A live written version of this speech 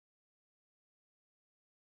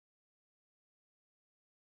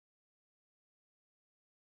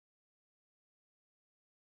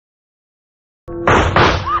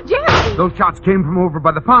Those shots came from over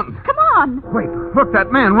by the fountain. Come on. Wait, look,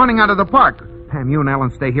 that man running out of the park. Pam, you and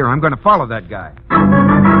Ellen stay here. I'm going to follow that guy.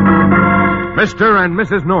 Mr. and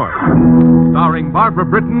Mrs. North, starring Barbara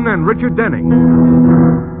Britton and Richard Denning.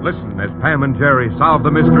 Listen as Pam and Jerry solve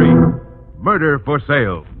the mystery, Murder for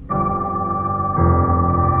Sale.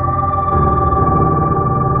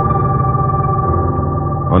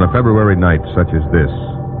 On a February night such as this,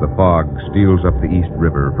 the fog steals up the East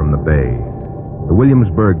River from the bay. The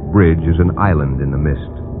Williamsburg Bridge is an island in the mist.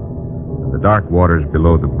 And the dark waters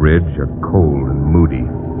below the bridge are cold and moody.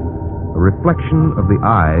 A reflection of the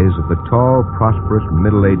eyes of the tall, prosperous,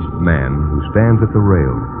 middle-aged man who stands at the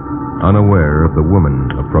rail, unaware of the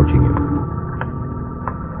woman approaching him.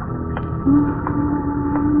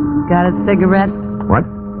 Got a cigarette? What?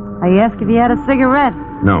 I asked if you had a cigarette.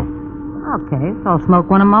 No. Okay, so I'll smoke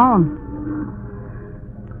one of my own.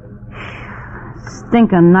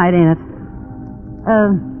 Stinking night, ain't it?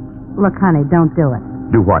 Look, honey, don't do it.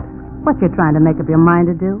 Do what? What you're trying to make up your mind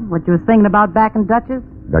to do? What you was thinking about back in Dutchess?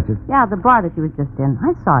 Duchess? Yeah, the bar that you was just in.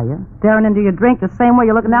 I saw you, staring into your drink the same way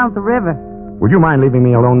you're looking down at the river. Would you mind leaving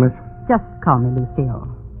me alone, miss? Just call me Lucille.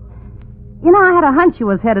 You know, I had a hunch you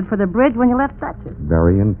was headed for the bridge when you left Dutchess.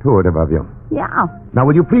 Very intuitive of you. Yeah. Now,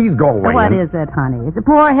 will you please go away? What is it, honey? Is it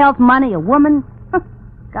poor health, money, a woman?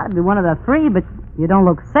 Gotta be one of the three, but you don't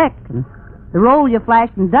look sick. And the role you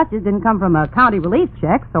flashed in Dutchess didn't come from a county relief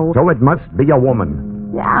check, so... So it must be a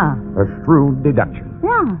woman. Yeah. A shrewd deduction.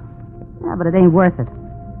 Yeah. Yeah, but it ain't worth it.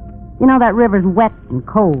 You know, that river's wet and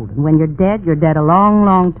cold, and when you're dead a long,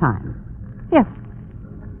 long time. Here.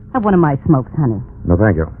 Have one of my smokes, honey. No,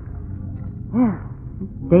 thank you. Yeah.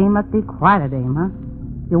 Dame must be quite a dame, huh?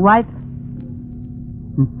 Your wife?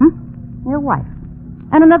 Mm-hmm. Your wife.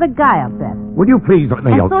 And another guy, I'll bet. Would you please let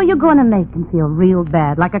me... And so you're going to make him feel real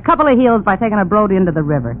bad, like a couple of heels by taking a brody into the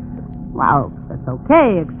river. Well, that's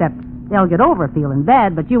okay, except they'll get over feeling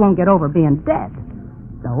bad, but you won't get over being dead.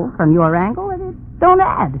 So, from your angle, it don't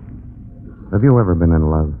add. Have you ever been in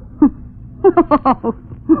love?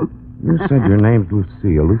 You said your name's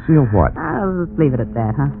Lucille. Lucille what? I'll just leave it at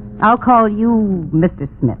that, huh? I'll call you Mr.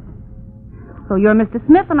 Smith. So you're Mr.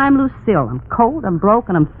 Smith and I'm Lucille. I'm cold, I'm broke,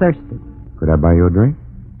 and I'm thirsty. Could I buy you a drink?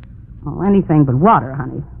 Oh, anything but water,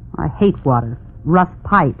 honey. I hate water. Rust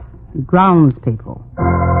pipes. It drowns people.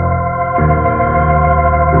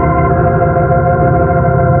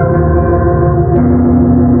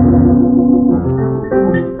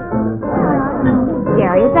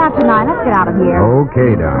 Jerry, it's after 9. Let's get out of here.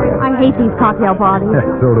 Okay, darling. I hate these cocktail parties.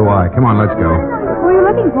 So do I. Come on, let's go. Who are you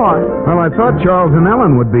looking for? Well, I thought Charles and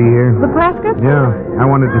Ellen would be here. The Prescotts? Yeah, I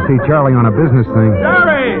wanted to see Charlie on a business thing.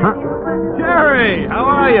 Jerry! Huh? Jerry! How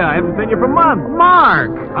are you? I haven't seen you for months. Mark!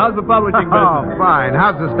 How's the publishing Oh, business? fine.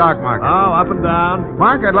 How's the stock market? Oh, up and down.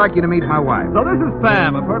 Mark, I'd like you to meet my wife. So this is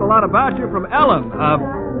Pam. I've heard a lot about you from Ellen,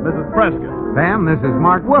 Mrs. Prescott. Pam, this is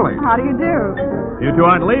Mark Willey. How do you do? You two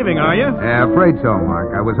aren't leaving, are you? Afraid so,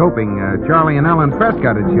 Mark. I was hoping Charlie and Ellen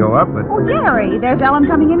Prescott would show up, but... Oh, Jerry, there's Ellen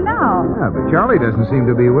coming in now. Yeah, but Charlie doesn't seem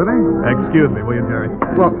to be with her. Excuse me, will you, Jerry?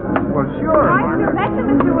 Well, sure. Nice to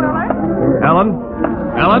meet you, Mr. Willard. Ellen?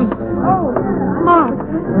 Ellen? Oh, Mark,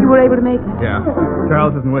 you were able to make it? Yeah.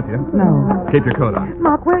 Charles isn't with you. No. Keep your coat on.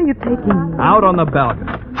 Mark, where are you taking me? Out on the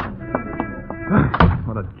balcony.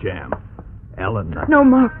 What a jam. Ellen. No,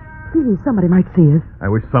 Mark. Please, somebody might see us. I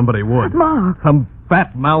wish somebody would. Mark. Some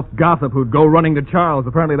fat-mouthed gossip who'd go running to Charles.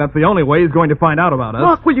 Apparently that's the only way he's going to find out about us.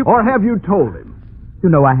 Mark, will you... Or have you told him? You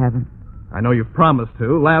know I haven't. I know you've promised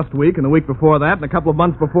to. Last week and the week before that and a couple of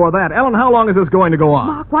months before that. Ellen, how long is this going to go on?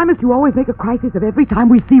 Mark, why must you always make a crisis of every time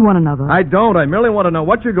we see one another? I don't. I merely want to know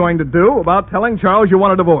what you're going to do about telling Charles you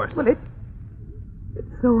want a divorce. Well, it's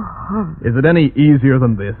so hard. Is it any easier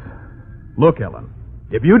than this? Look, Ellen,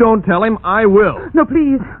 if you don't tell him, I will. No,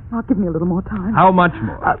 please. Mark, give me a little more time. How much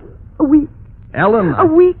more? A week. Ellen... A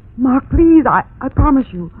week, Mark, please. I promise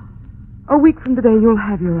you. A week from today, you'll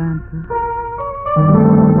have your answer.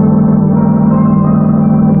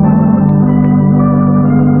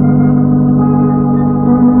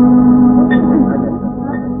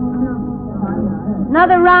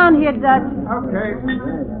 Another round here, Dutch. Okay.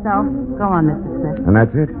 So, go on, Mr. Smith. And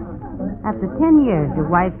that's it? After 10 years, your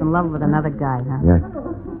wife's in love with another guy, huh? Yes.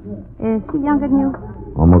 Is she younger than you?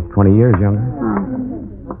 Almost 20 years younger.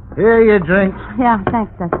 Here, your drinks. Yeah,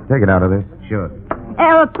 thanks, Dutch. Take it out of this. Sure.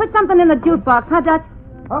 Put something in the jukebox, huh, Dutch?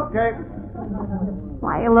 Okay.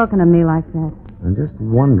 Why are you looking at me like that? I'm just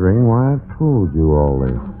wondering why I've told you all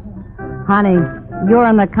this. Honey, you're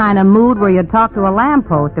in the kind of mood where you talk to a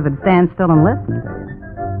lamppost if it stands still and listens to you.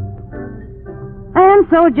 And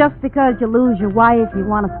so just because you lose your wife, you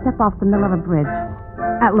want to step off the middle of a bridge.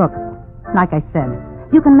 Look, like I said,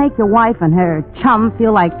 You can make your wife and her chum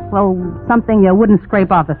feel like, well, something you wouldn't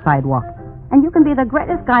scrape off the sidewalk. And you can be the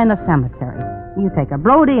greatest guy in the cemetery. You take a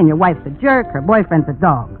Brody and your wife's a jerk, her boyfriend's a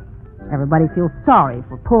dog. Everybody feels sorry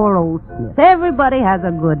for poor old Smith. Everybody has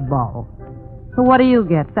a good ball. So what do you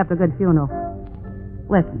get, except a good funeral?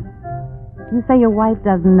 Listen, you say your wife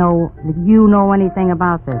doesn't know that you know anything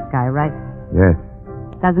about this guy, right? Yes.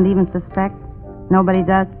 Doesn't even suspect? Nobody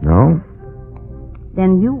does? No?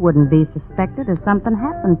 Then you wouldn't be suspected if something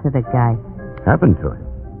happened to the guy. Happened to him?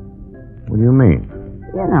 What do you mean?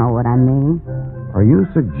 You know what I mean. Are you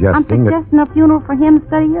I'm suggesting that... suggesting a funeral for him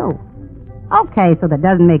instead of you. Okay, so that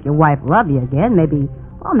doesn't make your wife love you again. Maybe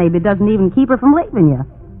it doesn't even keep her from leaving you.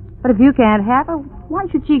 But if you can't have her, why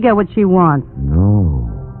should she get what she wants? No.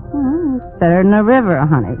 It's better than a river,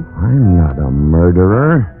 honey. I'm not a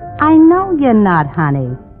murderer. I know you're not,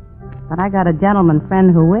 honey. But I got a gentleman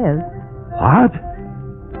friend who is. What?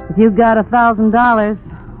 If you got $1,000,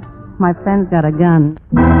 my friend's got a gun.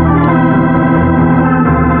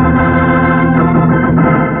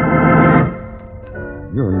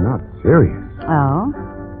 You're not serious. Oh?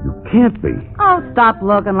 You can't be. Oh, stop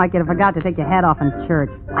looking like you forgot to take your hat off in church.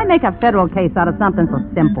 I make a federal case out of something so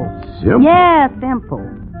simple. Simple? Yeah, simple.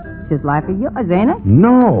 It's life of yours, ain't it?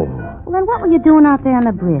 No. Well, then what were you doing out there on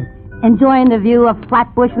the bridge? Enjoying the view of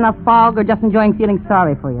Flatbush in the fog, or just enjoying feeling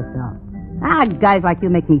sorry for yourself? Guys like you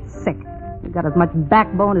make me sick. You got as much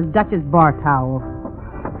backbone as Dutch's bar towel.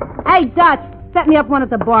 Hey, Dutch, set me up one at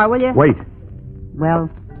the bar, will you? Wait. Well,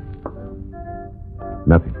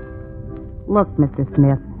 Nothing. look, Mr.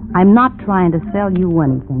 Smith, I'm not trying to sell you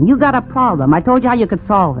anything. You got a problem. I told you how you could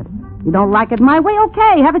solve it. You don't like it my way?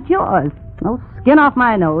 Okay, have it yours. No skin off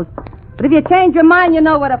my nose. But if you change your mind, you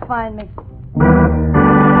know where to find me.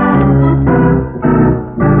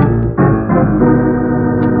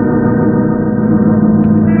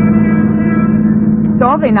 It's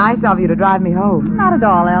awfully nice of you to drive me home. Not at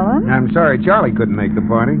all, Ellen. I'm sorry Charlie couldn't make the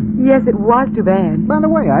party. Yes, it was too bad. By the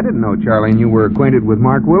way, I didn't know Charlie and you were acquainted with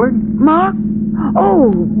Mark Willard. Mark? Oh,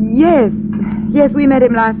 yes. Yes, we met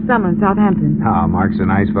him last summer in Southampton. Ah, Mark's a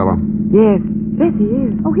nice fellow. Yes. Yes, he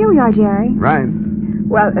is. Oh, here we are, Jerry. Right.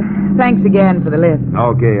 Well, thanks again for the lift.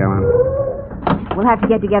 Okay, Ellen. We'll have to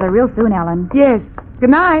get together real soon, Ellen. Yes. Good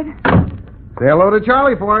night. Say hello to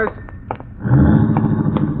Charlie for us.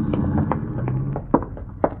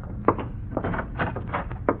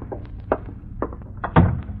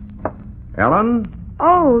 Ellen?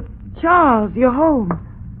 Oh, Charles, you're home.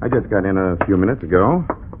 I just got in a few minutes ago.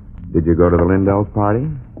 Did you go to the Lindells' party?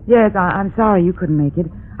 Yes, I'm sorry you couldn't make it.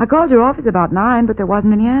 I called your office about 9, but there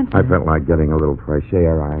wasn't any answer. I felt like getting a little fresh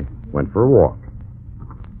air. I went for a walk.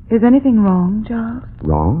 Is anything wrong, Charles?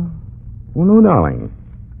 Wrong? Well, no, darling.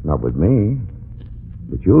 Not with me.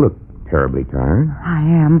 But you look terribly tired. I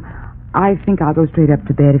am. I think I'll go straight up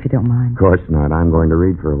to bed if you don't mind. Of course not. I'm going to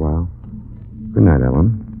read for a while. Good night,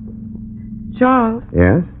 Ellen. Charles?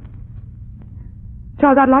 Yes?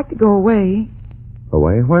 Charles, I'd like to go away.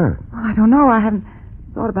 Away? Where? Well, I don't know. I haven't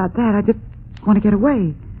thought about that. I just want to get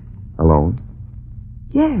away. Alone?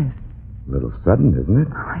 Yes. A little sudden, isn't it?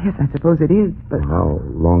 Oh, yes, I suppose it is, but... How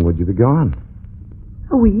long would you be gone?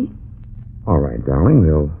 A week. All right, darling.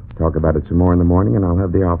 We'll talk about it some more in the morning, and I'll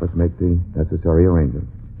have the office make the necessary arrangements.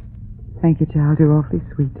 Thank you, Charles. You're awfully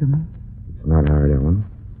sweet to me. It's not hard, Ellen.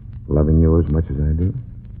 Loving you as much as I do.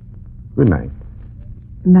 Good night.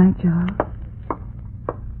 Good night, Charles.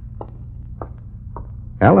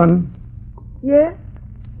 Ellen, Yes?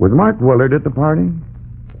 was Mark Willard at the party?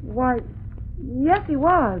 Why, yes, he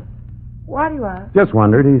was. Why do you ask? Just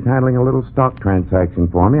wondered. He's handling a little stock transaction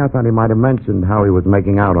for me. I thought he might have mentioned how he was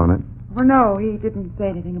making out on it. Well, no, he didn't say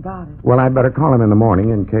anything about it. Well, I'd better call him in the morning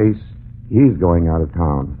in case he's going out of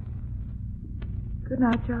town. Good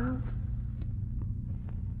night, Charles.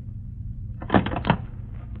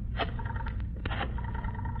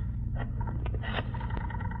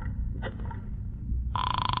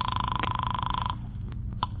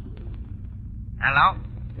 Hello?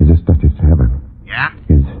 Is this Duchess Tavern? Yeah?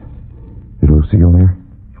 Is Lucille there?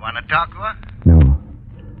 You want to talk to her?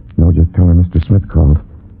 No, just tell her Mr. Smith called.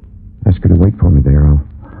 Ask her to wait for me there.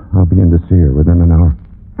 I'll be in to see her within an hour.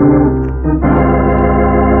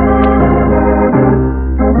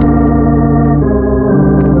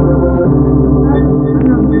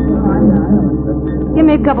 Give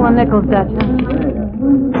me a couple of nickels, Dutch.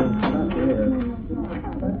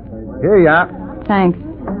 Here you are. Thanks.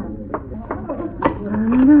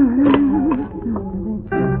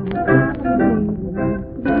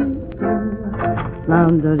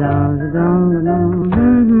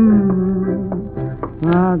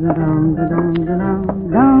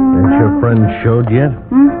 Ain't your friend showed yet?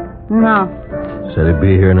 No. Said he'd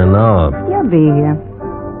be here in an hour. He'll be here.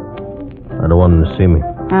 I don't want him to see me.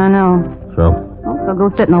 I know. So? So go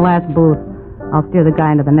sit in the last booth. I'll steer the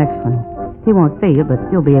guy into the next one. He won't see you, but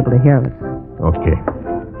you'll be able to hear us. Okay.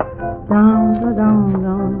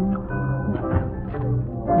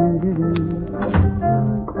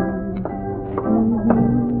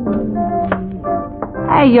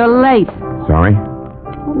 Hey, you're late. Sorry?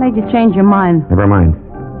 What made you change your mind? Never mind.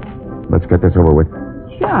 Let's get this over with.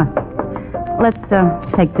 Sure. Let's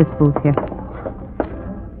take this booth here.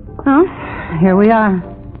 Oh, here we are.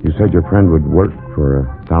 You said your friend would work for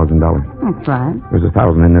 $1,000. That's right. There's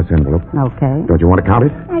 1,000 in this envelope. Okay. Don't you want to count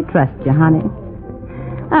it? I trust you, honey.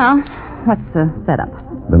 Well, what's the setup?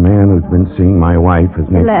 The man who's been seeing my wife has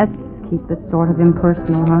made... Let's keep it sort of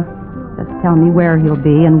impersonal, huh? Just tell me where he'll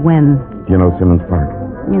be and when. Do you know Simmons Park?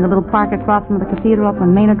 You mean the little park across from the cathedral up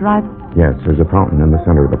on Maynard Drive? Yes, there's a fountain in the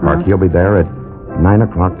center of the park. He'll be there at 9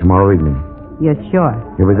 o'clock tomorrow evening. You're sure?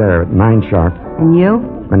 He'll be there at 9 sharp. And you?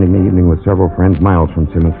 Spending the evening with several friends miles from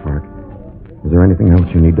Simmons Park. Is there anything else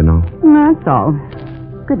you need to know? That's all.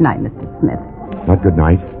 Good night, Mr. Smith. Not good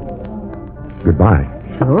night. Goodbye.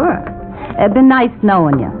 Sure. It's been nice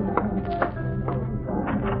knowing you.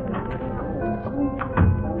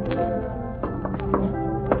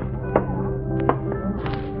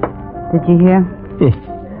 Did you hear?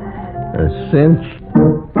 A cinch.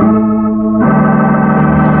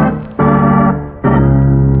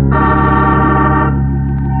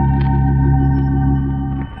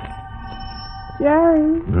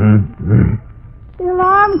 Jerry. The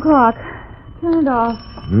alarm clock. Turn it off.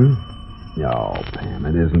 No, Pam,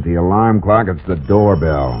 it isn't the alarm clock. It's the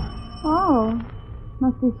doorbell. Oh.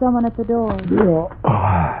 Must be someone at the door.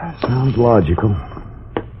 Sounds logical.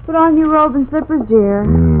 Put on your robe and slippers, dear.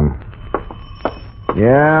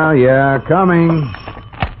 Yeah, coming.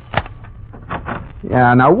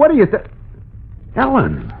 Yeah, now what do you think?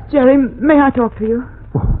 Ellen. Jerry, may I talk to you?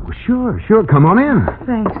 Oh, sure. Come on in.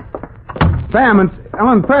 Thanks. Pam, it's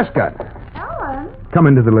Ellen Prescott. Ellen? Come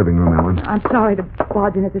into the living room, Ellen. I'm sorry to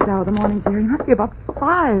barge in at this hour of the morning, Jerry. It must be about 5.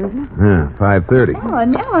 Yeah, 5:30.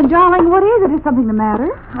 Ellen, darling, what is it? Is something the matter?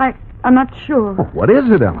 I'm not sure. Oh, what is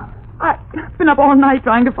it, Ellen? I've been up all night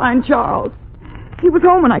trying to find Charles. He was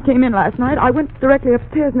home when I came in last night. I went directly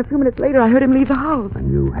upstairs, and a few minutes later I heard him leave the house.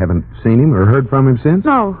 And you haven't seen him or heard from him since?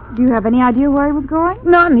 No. Do you have any idea where he was going?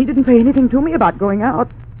 None. He didn't say anything to me about going out.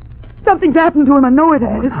 Something's happened to him. I know it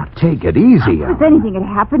has. Now, take it easy, Ellen. If anything had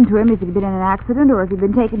happened to him, if he'd been in an accident or if he'd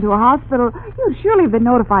been taken to a hospital, you'd surely have been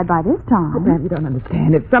notified by this time. Oh, Pam, you don't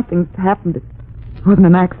understand. If something's happened, it wasn't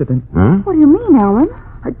an accident. Huh? What do you mean, Ellen?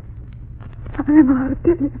 I don't know how to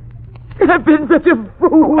tell you. I've been such a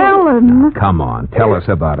fool. Ellen! Come on, tell us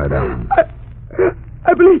about it, Ellen.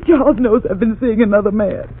 I believe Charles knows I've been seeing another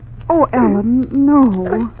man. Oh, Ellen, no.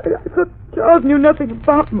 I thought Charles knew nothing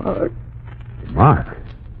about Mark.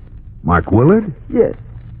 Mark Willard? Yes.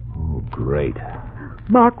 Oh, great.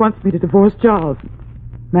 Mark wants me to divorce Charles and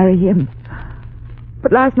marry him.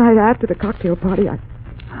 But last night after the cocktail party, I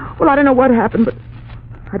don't know what happened, but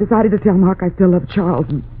I decided to tell Mark I still love Charles,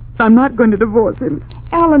 and I'm not going to divorce him.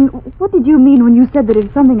 Ellen, what did you mean when you said that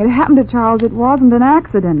if something had happened to Charles, it wasn't an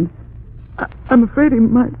accident? I'm afraid he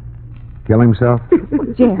might. Kill himself?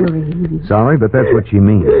 Jerry. Sorry, but that's what she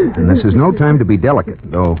means. And this is no time to be delicate,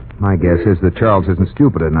 though my guess is that Charles isn't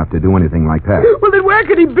stupid enough to do anything like that. Well, then where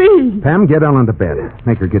could he be? Pam, get Ellen to bed.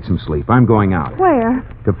 Make her get some sleep. I'm going out. Where?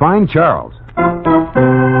 To find Charles.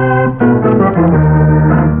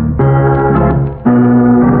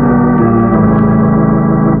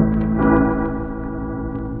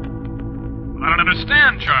 I don't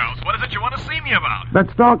understand, Charles. What is it you want to see me about? That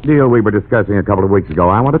stock deal we were discussing a couple of weeks ago,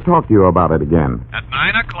 I want to talk to you about it again. At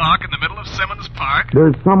 9 o'clock in the middle of Simmons Park?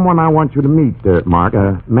 There's someone I want you to meet, Mark.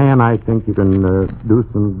 A man I think you can do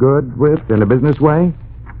some good with in a business way.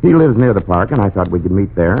 He lives near the park, and I thought we could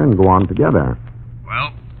meet there and go on together.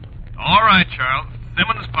 Well, all right, Charles.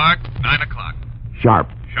 Simmons Park, 9 o'clock. Sharp.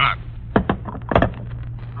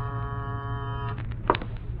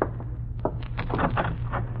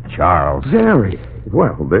 Charles. Jerry.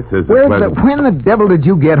 Well, this is... When the devil did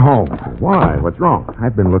you get home? Why? What's wrong?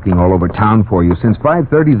 I've been looking all over town for you since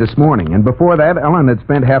 5:30 this morning, and before that, Ellen had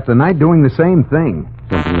spent half the night doing the same thing.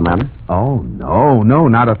 Something the matter? Oh, no,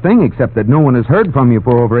 not a thing, except that no one has heard from you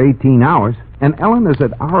for over 18 hours. And Ellen is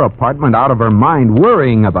at our apartment out of her mind,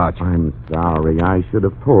 worrying about you. I'm sorry. I should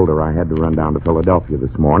have told her I had to run down to Philadelphia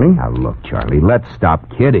this morning. Now, look, Charlie, let's stop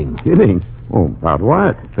kidding. Kidding? Oh, about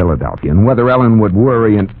what? Philadelphia, and whether Ellen would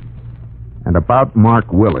worry and about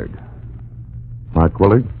Mark Willard. Mark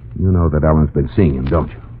Willard? You know that Ellen's been seeing him, don't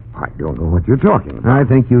you? I don't know what you're talking about. I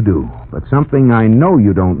think you do. But something I know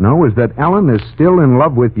you don't know is that Ellen is still in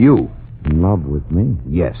love with you. In love with me?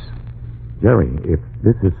 Yes. Jerry, if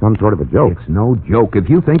this is some sort of a joke... It's no joke. If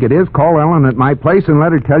you think it is, call Ellen at my place and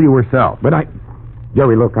let her tell you herself. But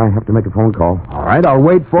Jerry, look, I have to make a phone call. All right, I'll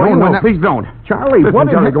wait for you. No, please don't. Charlie, listen, what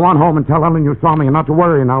Jerry, go on home and tell Ellen you saw me and not to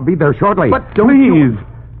worry, and I'll be there shortly. But please.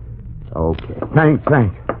 Okay.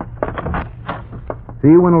 Thanks. See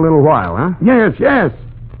you in a little while, huh? Yes.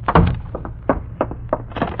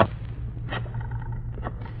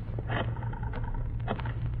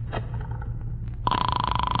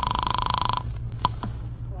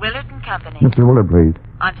 Willard and Company. Mr. Willard, please.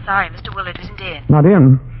 I'm sorry, Mr. Willard isn't in. Not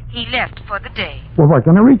in? He left for the day. Well, why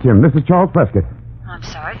can't I reach him? This is Charles Prescott. I'm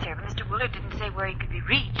sorry, sir, but Mr. Willard didn't say where he could be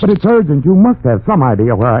reached. But it's urgent. You must have some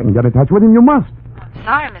idea where I can get in touch with him. You must. I'm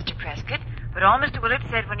sorry, Mr. Prescott, but all Mr. Willard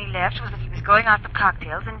said when he left was that he was going out for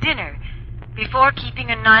cocktails and dinner before keeping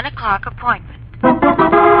a 9 o'clock appointment.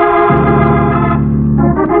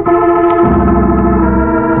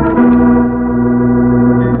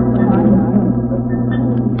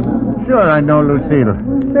 Sure, I know Lucille.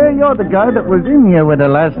 Say, you're the guy that was in here with her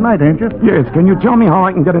last night, ain't you? Yes, can you tell me how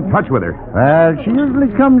I can get in touch with her? Well, she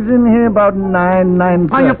usually comes in here about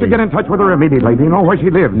 9:30. I have to get in touch with her immediately. Do you know where she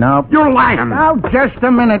lives? No. You're lying. Now, just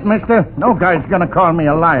a minute, mister. No guy's gonna call me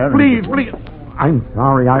a liar. Please. I'm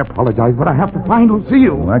sorry, I apologize, but I have to find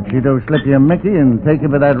Lucille. What you do, slip you a Mickey and take you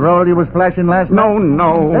for that roll you was flashing last night?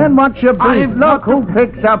 No. Then what's your beef? Look, who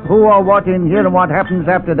picks up who or what in here and what happens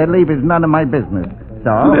after they leave is none of my business.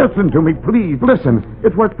 So? Listen to me, please. Listen.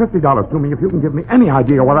 It's worth $50 to me if you can give me any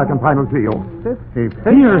idea where I can find Lucille. 50?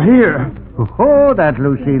 Here. Oh, that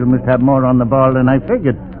Lucille must have more on the ball than I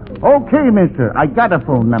figured. Okay, mister. I got a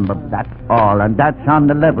phone number. That's all, and that's on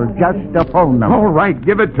the level. Just a phone number. All right,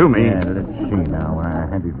 give it to me. Yeah, let's see now.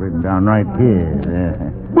 I had it written down right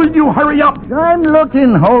here. Will you hurry up? I'm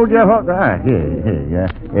looking. Hold your horse. Here.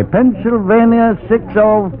 Pennsylvania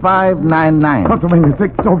 60599. Pennsylvania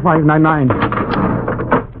 60599.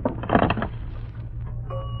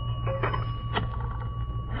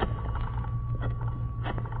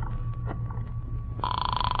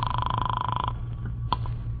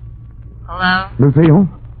 Hello? Lucille?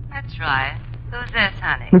 That's right. Who's this,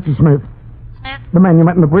 honey? Mr. Smith. Smith? The man you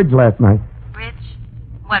met in the bridge last night. Bridge?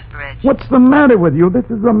 What bridge? What's the matter with you? This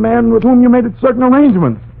is the man with whom you made certain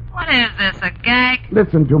arrangements. What is this, a gag?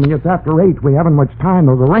 Listen to me. It's after 8. We haven't much time.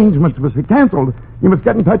 Those arrangements must be canceled. You must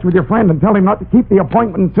get in touch with your friend and tell him not to keep the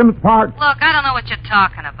appointment in Simmons Park. Look, I don't know what you're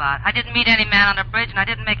talking about. I didn't meet any man on the bridge, and I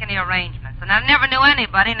didn't make any arrangements. And I never knew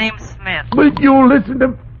anybody named Smith. Will you listen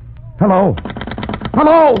to... Hello?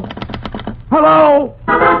 Hello? Hello?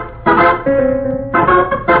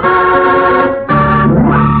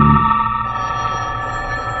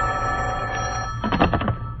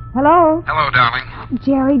 Hello, darling.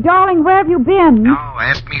 Jerry, darling, where have you been? No,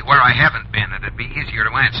 ask me where I haven't been. It'd be easier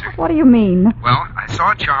to answer. What do you mean? Well, I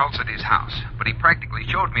saw Charles at his house, but he practically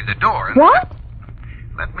showed me the door. And What?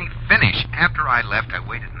 Let me finish. After I left, I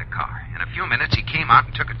waited in the car. In a few minutes, he came out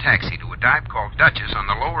and took a taxi to a dive called Duchess on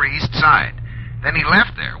the Lower East Side. Then he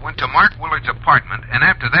left there, went to Mark Willard's apartment, and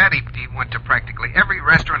after that, he went to practically every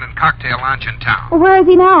restaurant and cocktail lounge in town. Well, where is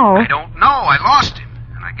he now? I don't know. I lost him.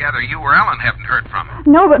 And I gather you or Ellen haven't heard from him.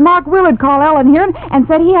 No, but Mark Willard called Ellen here and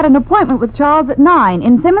said he had an appointment with Charles at 9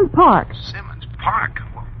 in Simmons Park. Simmons Park?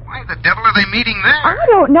 Well, why the devil are they meeting there? I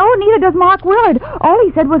don't know. Neither does Mark Willard. All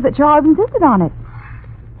he said was that Charles insisted on it.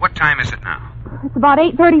 What time is it now? It's about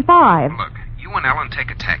 8:35. Look, you and Ellen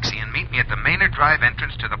take a taxi and meet me at the Maynard Drive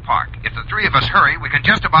entrance to the park. If the three of us hurry, we can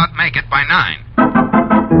just about make it by 9.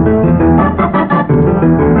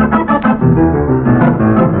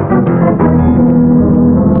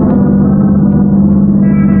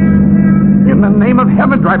 In the name of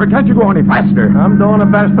heaven, driver, can't you go any faster? I'm doing the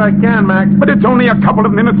best I can, Mac. But it's only a couple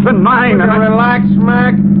of minutes to 9. Relax,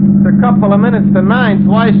 Mac. It's a couple of minutes to 9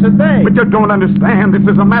 twice a day. But you don't understand. This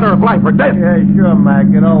is a matter of life or death. Yeah, sure, Mac.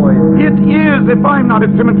 It always is. It is if I'm not at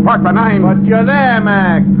Simmons Park by 9. But you're there,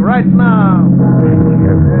 Mac. Right now.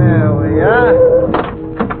 There we are.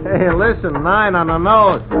 Hey, listen, 9 on the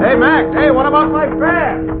nose. Hey, Mac. Hey, what about my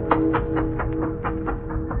fare?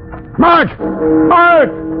 Mark!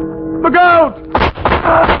 Look out!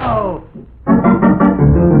 Oh!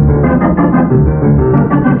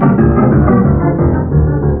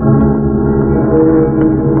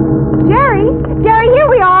 Jerry, here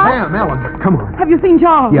we are. Damn, Ellen, come on. Have you seen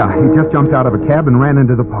Charles? Yeah, he just jumped out of a cab and ran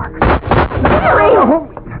into the park. Jerry! Oh,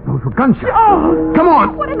 those were gunshots. Oh! Come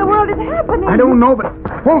on. What in the world is happening? I don't know, but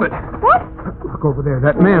hold it. What? Look over there,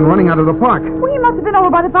 that man running out of the park. Well, he must have been over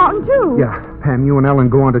by the fountain, too. Yeah, Pam, you and Ellen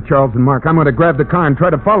go on to Charles and Mark. I'm going to grab the car and try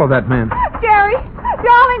to follow that man. Jerry,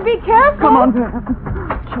 darling, be careful. Come on, Pam.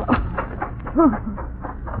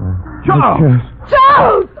 Charles!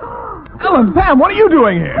 Charles! Ellen, Pam, what are you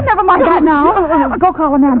doing here? Never mind that now. Go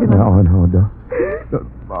call an ambulance. No,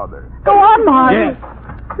 don't bother. Go on, Mark. Yes.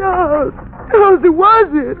 Charles, who was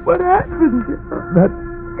it? What happened? That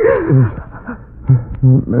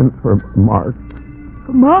is meant for Mark.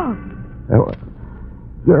 For Mark?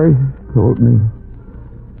 Jerry told me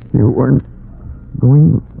you weren't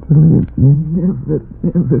going to leave me. Never,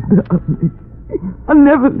 darling. I'll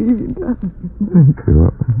never leave you, darling.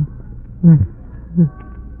 Thank you.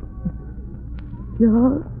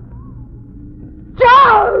 Charles?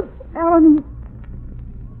 Charles! Ellen,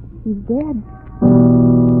 he's dead.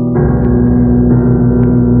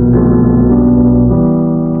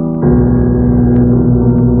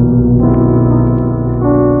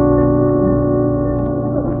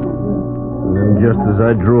 Just as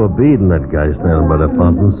I drew a bead in that guy standing by the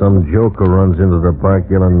fountain, some joker runs into the park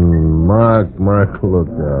yelling, Mark, look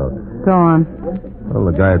out. Go on. Well,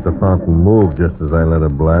 the guy at the fountain moved just as I let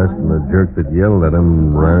it blast, and the jerk that yelled at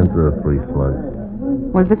him ran into the 3 slugs.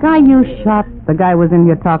 Was the guy you shot the guy was in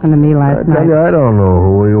here talking to me last I tell night? you, I don't know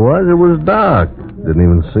who he was. It was dark. Didn't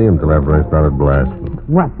even see him till after I started blasting.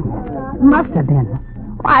 What? Must have been.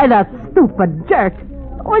 Why, the stupid jerk.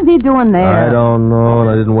 What was he doing there? I don't know, and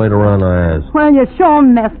I didn't wait around to ask. Well, you sure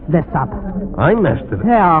messed this up. I messed it up.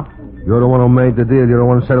 Yeah. You're the one who made the deal. You're the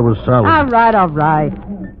one who said it was solid. All right.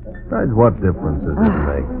 Besides, what difference does it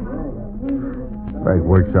make? In fact, it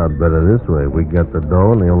works out better this way. We get the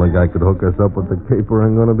dough, and the only guy could hook us up with the caper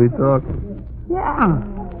ain't going to be talking. Yeah,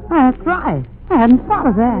 that's right. I hadn't thought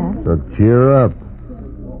of that. So cheer up.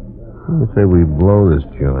 You say we blow this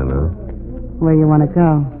joint, huh? Where you want to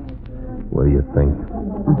go? Where do you think?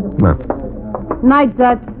 Come on. Night,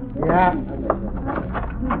 Dutch. Yeah.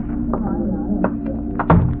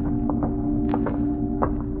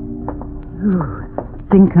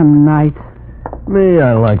 Stinking night. Me,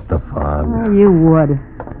 I like the fog. Oh, you would.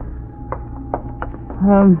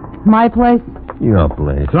 My place? Your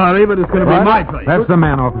place. Sorry, but it's going to be my place. That's the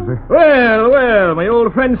man, officer. Well, my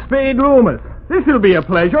old friend Spade Loomis. This'll be a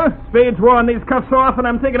pleasure. Spade's worn these cuffs off, and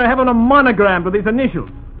I'm thinking of having them monogrammed with his initials.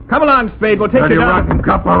 Come along, Spade. We'll take you down. Look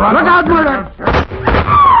out, Murdoch!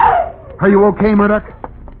 Are you okay, Murdoch?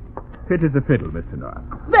 Fit as a fiddle, Mr. North.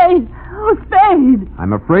 Spade! Oh, Spade!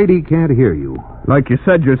 I'm afraid he can't hear you. Like you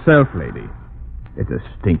said yourself, lady, it's a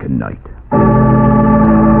stinking night.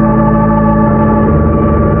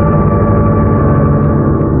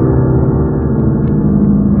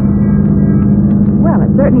 Well,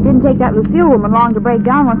 it certainly didn't take that Lucille woman long to break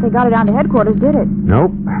down once they got her down to headquarters, did it?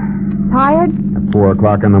 Nope. Tired? At 4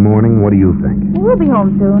 o'clock in the morning, what do you think? We'll be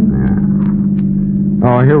home soon. Yeah.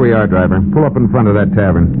 Oh, here we are, driver. Pull up in front of that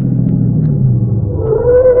tavern.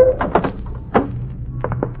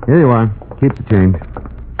 Here you are. Keep the change.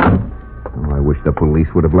 Oh, I wish the police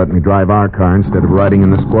would have let me drive our car instead of riding in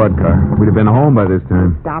the squad car. We'd have been home by this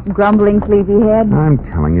time. Stop grumbling, sleepyhead. I'm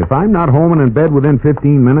telling you, if I'm not home and in bed within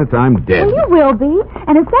 15 minutes, I'm dead. Well, you will be.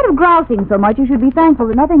 And instead of grousing so much, you should be thankful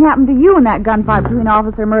that nothing happened to you in that gunfight between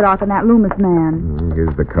Officer Murdoch and that Loomis man.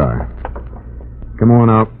 Here's the car. Come on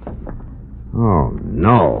up. Oh,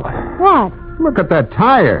 no. What? Look at that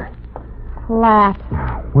tire. Flat.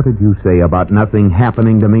 What did you say about nothing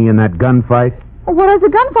happening to me in that gunfight? What has a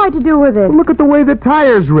gunfight to do with it? Look at the way the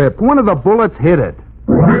tire's ripped. One of the bullets hit it.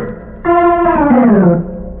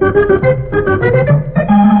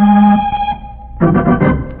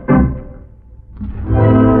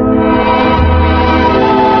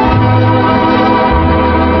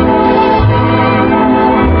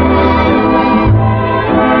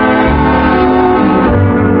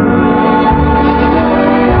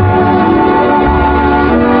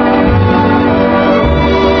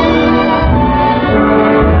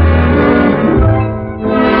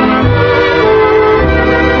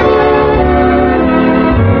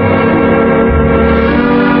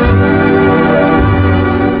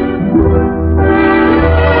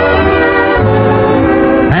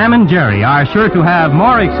 Jerry are sure to have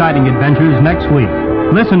more exciting adventures next week.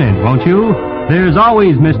 Listen in, won't you? There's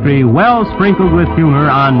always mystery well sprinkled with humor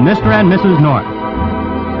on Mr. and Mrs. North.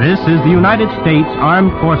 This is the United States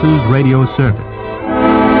Armed Forces Radio Service.